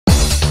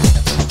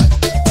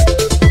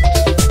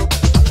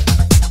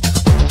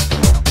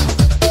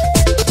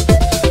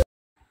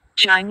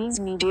Chinese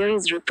media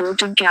is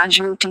reporting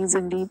casualties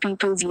in the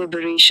People's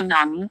Liberation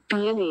Army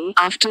 (PLA)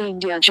 after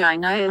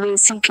India-China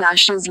LAC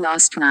clashes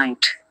last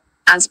night.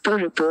 As per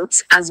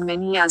reports, as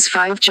many as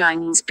 5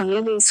 Chinese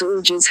PLA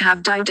soldiers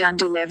have died and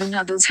 11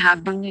 others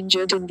have been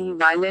injured in the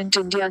violent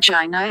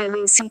India-China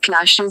LAC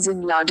clashes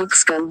in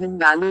Ladakh's Galwan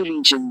Valley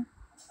region.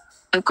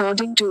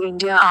 According to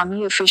India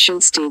Army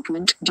official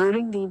statement,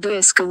 during the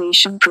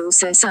de-escalation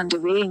process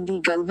underway in the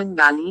Galwan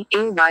Valley,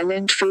 a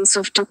violent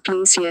face-off took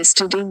place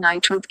yesterday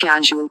night with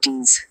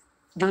casualties.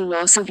 The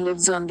loss of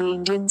lives on the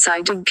Indian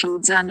side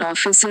includes an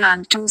officer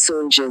and 2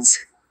 soldiers.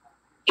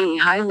 A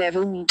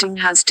high-level meeting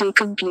has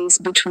taken place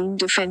between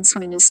Defence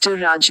Minister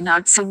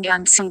Rajnath Singh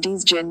and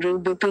CD's General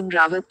Bipin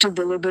Rawat to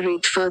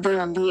deliberate further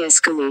on the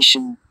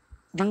escalation.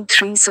 The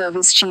 3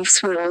 service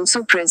chiefs were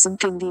also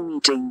present in the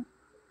meeting.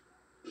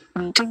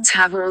 Meetings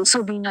have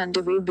also been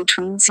underway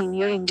between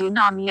senior Indian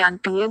Army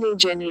and PLA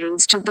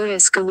generals to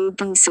de-escalate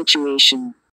the situation.